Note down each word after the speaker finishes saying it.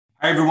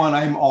Hi everyone,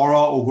 I'm Ara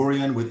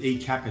Ogorian with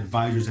ACAP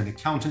Advisors and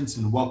Accountants,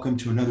 and welcome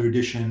to another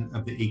edition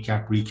of the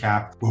ACAP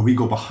Recap, where we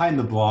go behind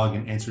the blog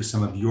and answer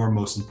some of your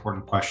most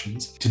important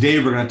questions.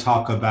 Today, we're going to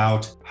talk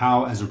about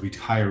how, as a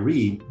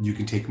retiree, you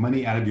can take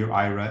money out of your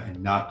IRA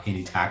and not pay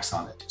any tax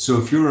on it.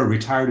 So if you're a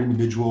retired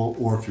individual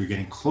or if you're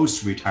getting close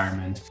to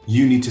retirement,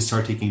 you need to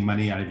start taking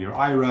money out of your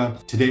IRA.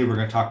 Today, we're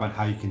going to talk about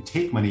how you can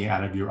take money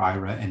out of your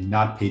IRA and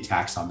not pay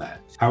tax on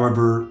that.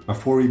 However,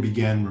 before we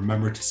begin,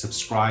 remember to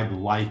subscribe,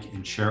 like,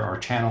 and share our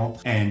channel.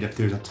 And if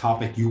there's a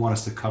topic you want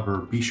us to cover,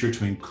 be sure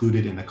to include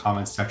it in the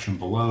comments section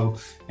below,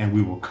 and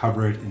we will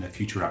cover it in a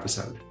future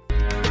episode.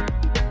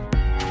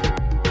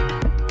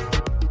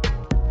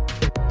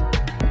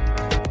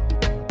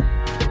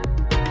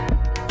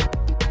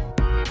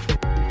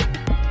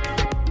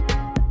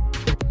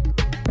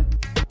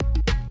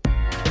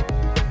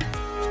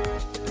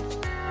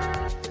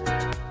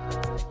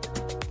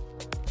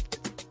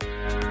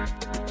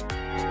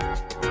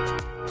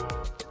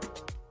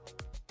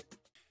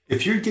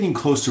 If you're getting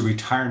close to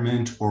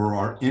retirement or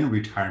are in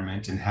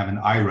retirement and have an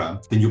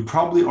IRA, then you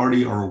probably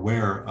already are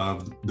aware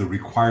of the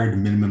required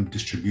minimum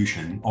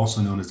distribution,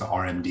 also known as the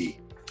RMD.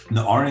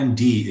 The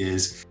RMD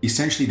is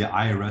essentially the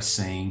IRS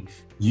saying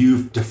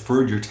you've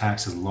deferred your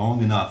taxes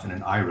long enough in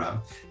an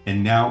IRA,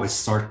 and now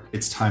it's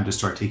time to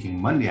start taking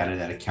money out of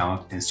that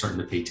account and starting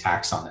to pay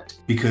tax on it.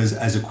 Because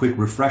as a quick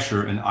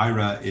refresher, an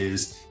IRA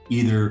is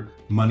either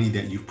money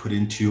that you've put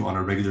into on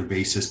a regular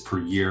basis per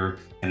year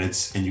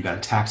and you got a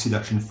tax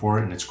deduction for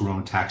it and it's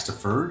grown tax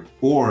deferred,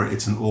 or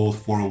it's an old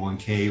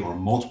 401k or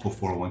multiple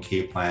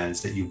 401k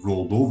plans that you've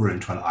rolled over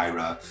into an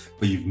IRA,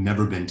 but you've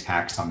never been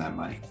taxed on that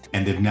money.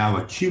 And they've now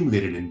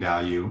accumulated in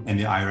value, and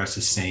the IRS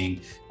is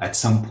saying at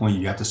some point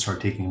you have to start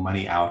taking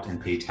money out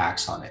and pay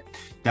tax on it.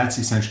 That's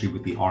essentially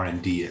what the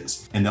RMD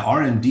is. And the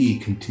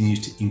RMD continues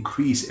to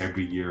increase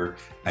every year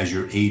as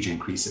your age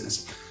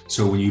increases.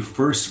 So when you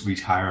first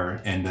retire,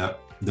 and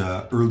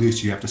the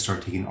earliest you have to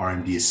start taking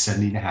RMD is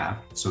 70 and a half.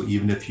 So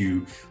even if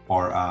you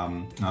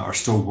are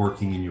still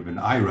working and you have an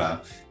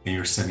IRA and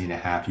you're 70 and a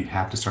half, you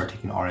have to start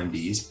taking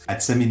RMDs.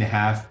 At 70 and a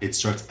half, it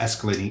starts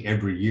escalating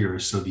every year.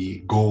 So the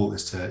goal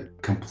is to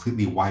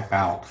completely wipe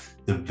out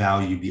the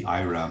value of the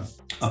IRA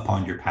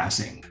upon your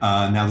passing.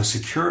 Now the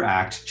Secure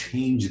Act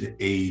changed the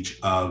age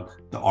of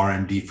the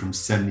RMD from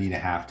 70 and a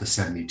half to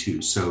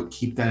 72. So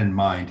keep that in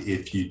mind.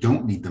 If you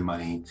don't need the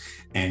money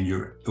and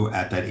you're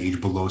at that age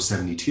below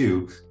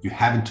 72, you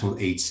have until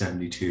age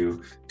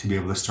 72 to be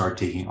able to start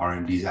taking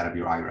RMDs out of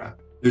your IRA.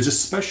 There's a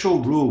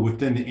special rule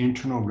within the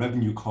Internal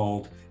Revenue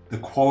called the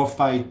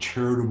Qualified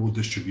Charitable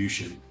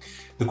Distribution.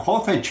 The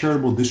Qualified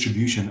Charitable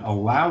Distribution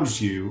allows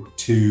you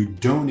to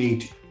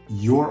donate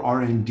your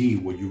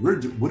RMD, what you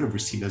would have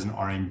received as an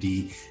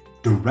RMD,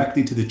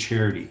 directly to the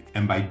charity.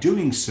 And by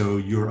doing so,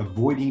 you're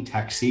avoiding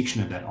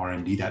taxation of that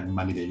RMD, that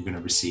money that you're going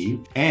to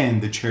receive,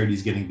 and the charity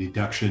is getting a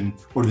deduction,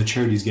 or the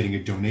charity is getting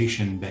a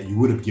donation that you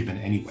would have given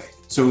anyway.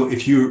 So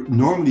if you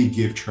normally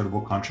give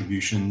charitable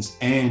contributions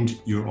and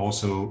you're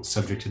also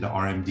subject to the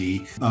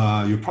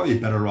RMD, you're probably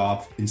better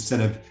off, instead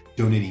of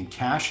donating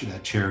cash to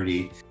that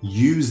charity,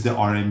 use the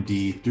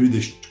RMD through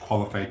this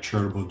qualified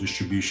charitable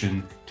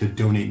distribution to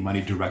donate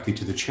money directly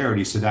to the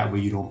charity. So that way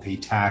you don't pay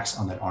tax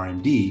on that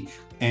RMD,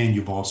 and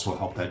you've also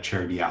helped that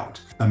charity out.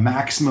 The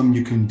maximum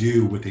you can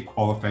do with a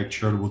qualified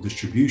charitable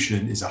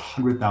distribution is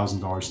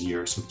 $100,000 a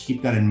year. So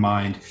keep that in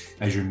mind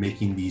as you're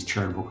making these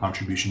charitable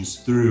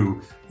contributions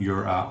through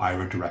your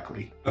IRA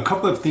directly. A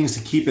couple of things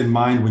to keep in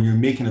mind when you're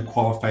making a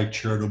qualified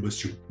charitable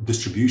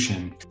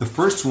distribution. The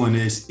first one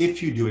is,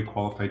 if you do a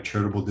qualified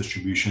charitable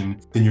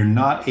distribution, then you're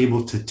not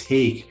able to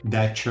take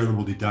that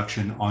charitable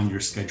deduction on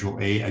your Schedule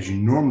A as you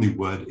normally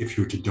would if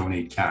you were to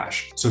donate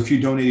cash. So if you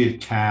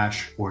donated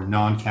cash or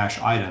non-cash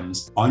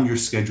items, on your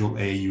Schedule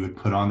A, you would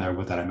put on there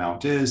what that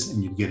amount is,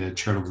 and you'd get a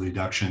charitable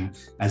deduction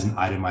as an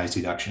itemized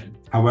deduction.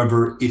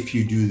 However, if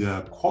you do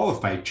the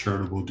qualified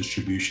charitable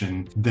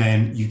distribution,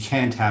 then you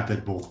can't have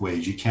that both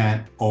ways. You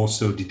can't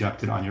also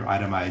deduct it on your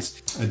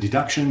itemized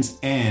deductions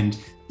and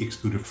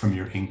exclude it from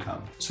your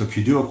income. So if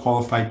you do a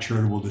qualified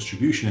charitable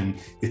distribution,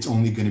 it's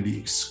only going to be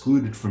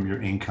excluded from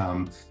your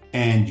income,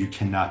 and you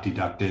cannot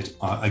deduct it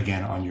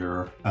again on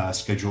your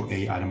Schedule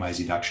A itemized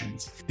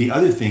deductions. The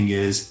other thing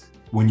is,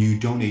 when you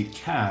donate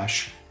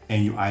cash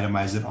and you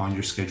itemize it on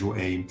your Schedule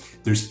A,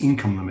 there's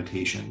income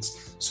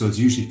limitations. So it's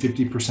usually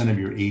 50% of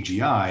your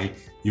AGI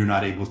you're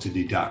not able to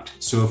deduct.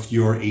 So if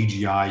your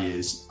AGI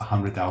is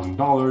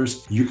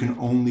 $100,000, you can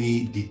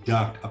only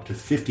deduct up to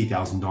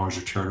 $50,000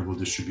 of charitable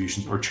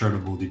distributions or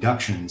charitable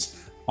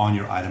deductions on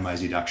your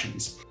itemized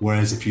deductions.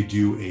 Whereas if you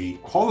do a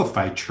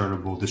qualified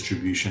charitable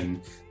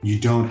distribution, you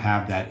don't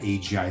have that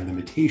AGI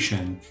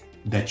limitation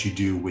that you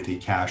do with a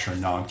cash or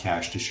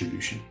non-cash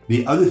distribution.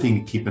 The other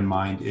thing to keep in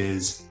mind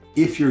is,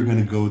 if you're going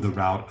to go the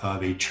route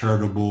of a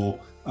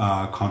charitable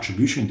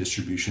contribution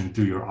distribution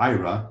through your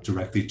IRA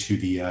directly to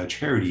the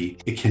charity,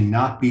 it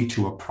cannot be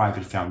to a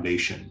private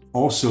foundation.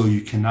 Also,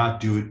 you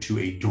cannot do it to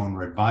a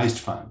donor advised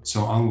fund.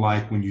 So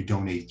unlike when you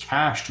donate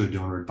cash to a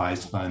donor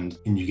advised fund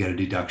and you get a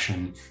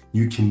deduction,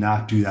 you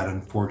cannot do that,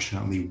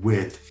 unfortunately,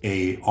 with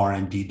a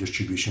RMD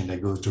distribution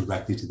that goes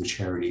directly to the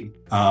charity.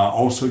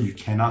 Also, you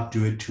cannot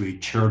do it to a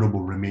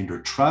charitable remainder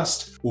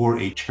trust or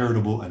a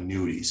charitable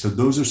annuity. So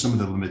those are some of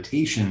the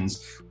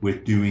limitations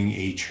with doing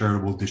a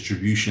charitable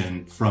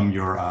distribution from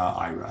your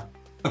IRA.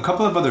 A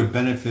couple of other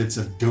benefits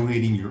of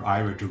donating your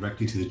IRA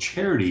directly to the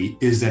charity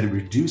is that it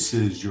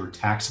reduces your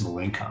taxable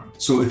income.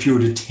 So if you were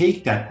to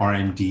take that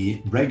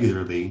RMD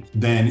regularly,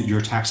 then your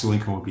taxable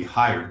income will be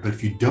higher. But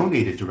if you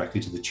donate it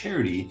directly to the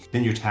charity,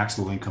 then your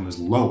taxable income is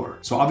lower.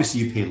 So obviously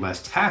you pay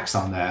less tax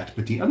on that.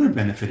 But the other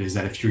benefit is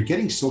that if you're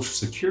getting Social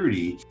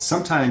Security,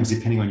 sometimes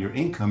depending on your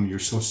income, your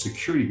Social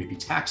Security may be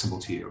taxable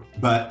to you.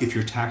 But if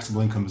your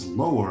taxable income is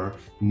lower,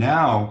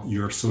 now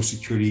your Social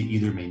Security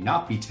either may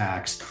not be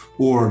taxed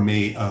or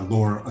may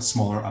lower a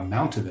smaller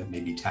amount of it may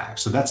be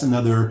taxed. So that's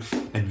another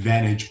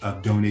advantage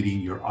of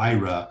donating your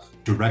IRA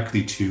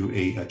directly to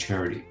a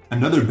charity.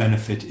 Another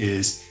benefit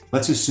is,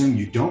 let's assume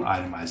you don't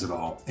itemize at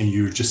all and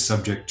you're just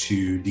subject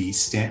to the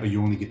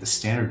you only get the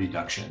standard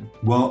deduction.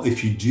 Well,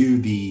 if you do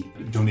the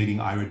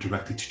donating IRA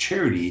directly to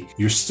charity,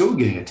 you're still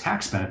getting a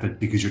tax benefit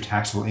because your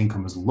taxable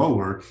income is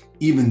lower,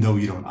 even though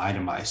you don't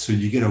itemize. So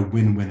you get a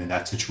win-win in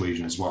that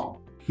situation as well.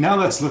 Now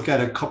let's look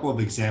at a couple of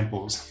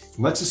examples.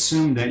 Let's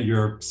assume that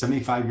you're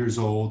 75 years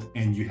old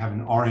and you have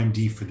an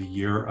RMD for the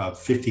year of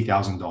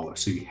 $50,000.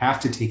 So you have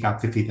to take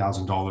out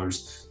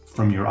 $50,000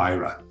 from your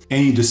IRA,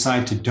 and you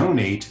decide to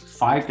donate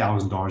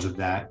 $5,000 of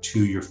that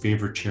to your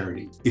favorite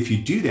charity. If you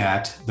do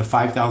that, the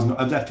 $5,000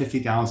 of that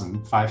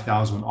 $50,000,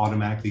 $5,000 would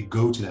automatically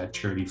go to that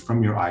charity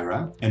from your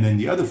IRA, and then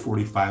the other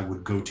 $45,000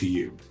 would go to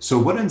you. So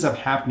what ends up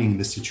happening in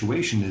this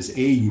situation is,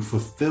 A, you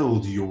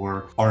fulfilled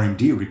your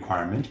RMD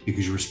requirement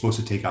because you were supposed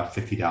to take out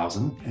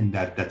 $50,000, and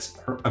that's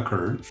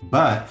occurred.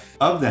 But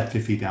of that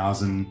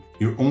 $50,000,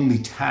 you're only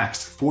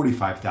taxed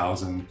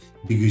 $45,000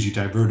 because you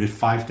diverted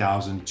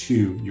 $5,000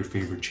 to your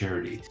favorite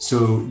charity.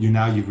 So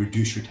you've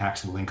reduced your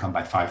taxable income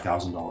by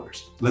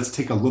 $5,000. Let's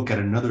take a look at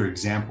another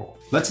example.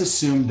 Let's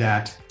assume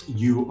that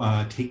you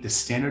take the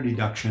standard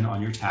deduction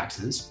on your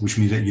taxes, which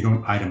means that you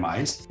don't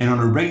itemize, and on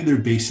a regular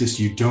basis,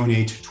 you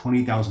donate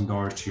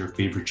 $20,000 to your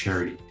favorite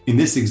charity. In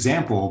this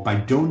example, by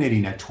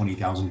donating that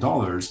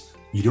 $20,000,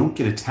 you don't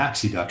get a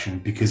tax deduction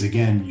because,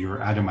 again, you're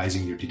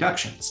itemizing your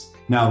deductions.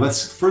 Now,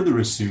 let's further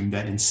assume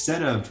that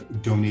instead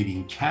of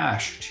donating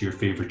cash to your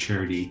favorite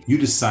charity, you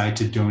decide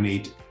to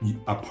donate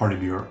a part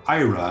of your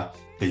IRA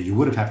that you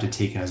would have had to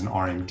take as an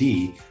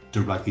RMD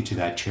directly to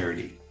that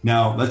charity.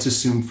 Now, let's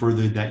assume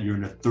further that you're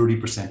in a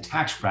 30%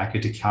 tax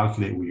bracket to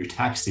calculate what your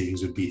tax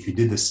savings would be if you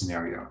did this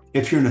scenario.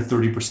 If you're in a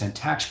 30%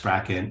 tax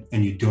bracket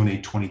and you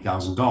donate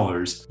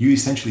 $20,000, you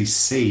essentially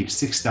save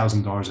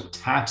 $6,000 of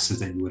taxes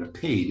that you would have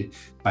paid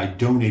by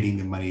donating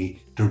the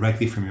money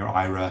directly from your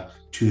IRA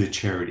to the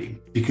charity.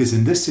 Because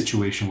in this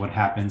situation, what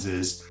happens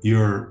is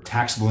your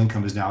taxable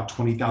income is now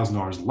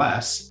 $20,000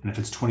 less. And if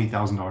it's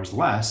 $20,000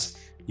 less,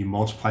 you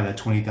multiply that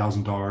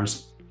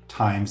 $20,000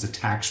 times the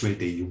tax rate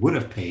that you would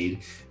have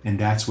paid, and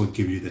that's what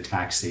gives you the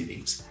tax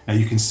savings. Now,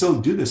 you can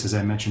still do this, as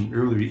I mentioned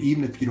earlier,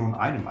 even if you don't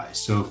itemize.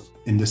 So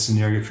in this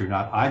scenario, if you're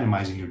not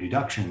itemizing your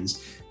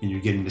deductions and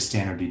you're getting the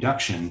standard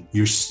deduction,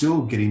 you're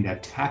still getting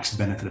that tax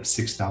benefit of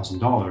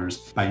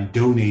 $6,000 by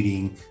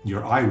donating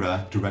your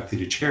IRA directly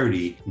to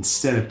charity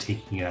instead of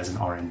taking it as an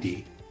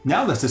RMD.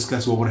 Now let's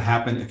discuss what would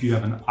happen if you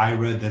have an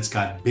IRA that's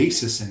got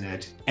basis in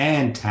it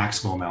and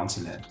taxable amounts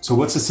in it. So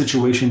what's the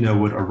situation that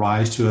would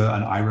arise to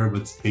an IRA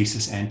with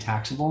basis and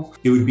taxable?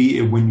 It would be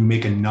when you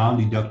make a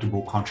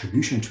non-deductible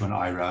contribution to an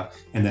IRA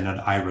and then an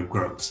IRA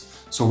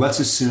grows. So let's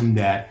assume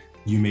that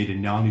you made a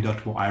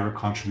non-deductible IRA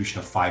contribution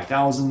of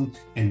 $5,000,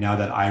 and now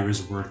that IRA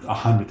is worth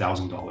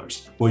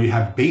 $100,000. Well, you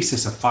have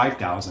basis of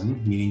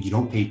 $5,000, meaning you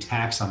don't pay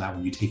tax on that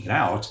when you take it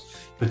out,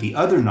 but the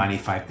other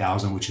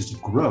 $95,000, which is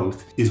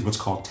growth, is what's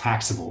called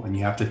taxable, and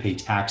you have to pay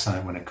tax on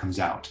it when it comes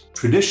out.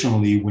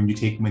 Traditionally, when you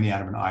take money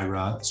out of an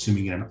IRA,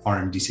 assuming in an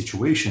RMD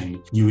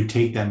situation, you would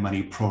take that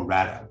money pro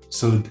rata.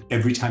 So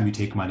every time you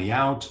take money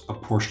out, a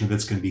portion of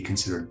it's going to be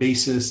considered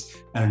basis,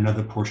 and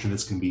another portion of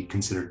it's going to be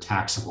considered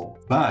taxable.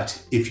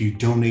 But if you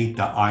donate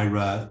the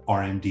IRA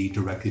RMD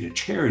directly to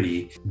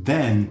charity,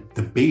 then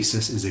the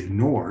basis is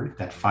ignored,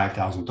 that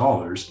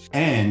 $5,000,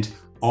 and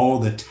all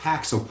the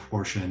taxable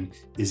portion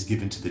is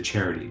given to the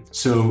charity.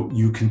 So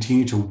you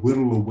continue to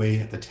whittle away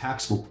at the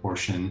taxable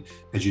portion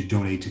as you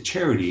donate to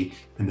charity,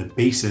 and the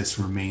basis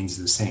remains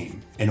the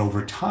same. And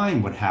over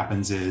time, what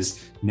happens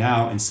is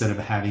now instead of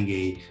having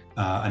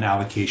an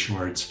allocation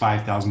where it's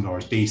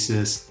 $5,000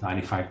 basis,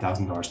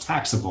 $95,000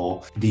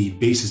 taxable, the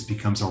basis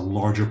becomes a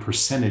larger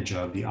percentage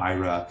of the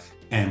IRA,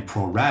 and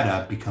pro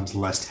rata becomes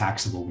less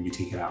taxable when you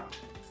take it out.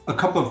 A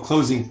couple of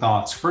closing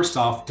thoughts. First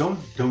off, don't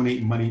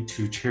donate money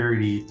to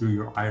charity through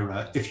your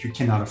IRA if you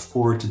cannot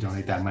afford to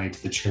donate that money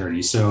to the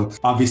charity. So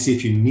obviously,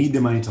 if you need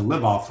the money to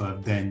live off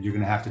of, then you're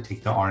going to have to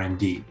take the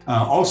RMD.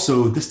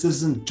 Also, this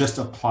doesn't just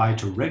apply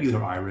to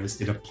regular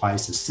IRAs. It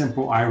applies to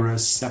simple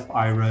IRAs, SEP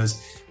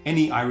IRAs,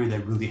 any IRA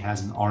that really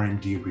has an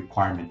RMD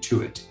requirement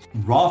to it.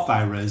 Roth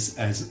IRAs,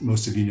 as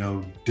most of you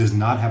know, does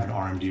not have an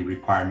RMD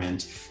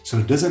requirement, so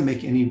it doesn't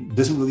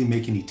really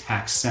make any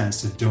tax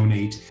sense to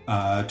donate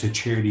to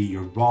charity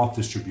your Roth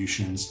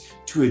distributions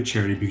to a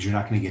charity because you're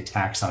not going to get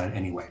taxed on it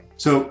anyway.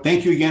 So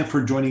thank you again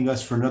for joining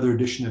us for another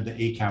edition of the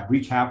ACAP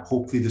Recap.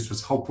 Hopefully this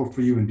was helpful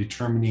for you in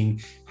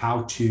determining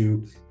how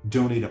to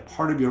donate a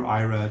part of your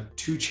IRA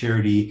to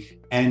charity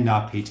and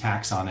not pay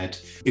tax on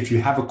it. If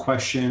you have a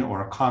question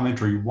or a comment,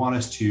 or you want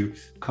us to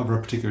cover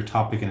a particular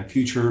topic in the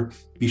future,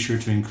 be sure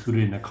to include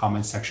it in the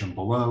comment section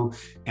below.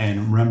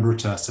 And remember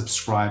to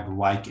subscribe,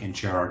 like, and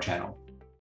share our channel.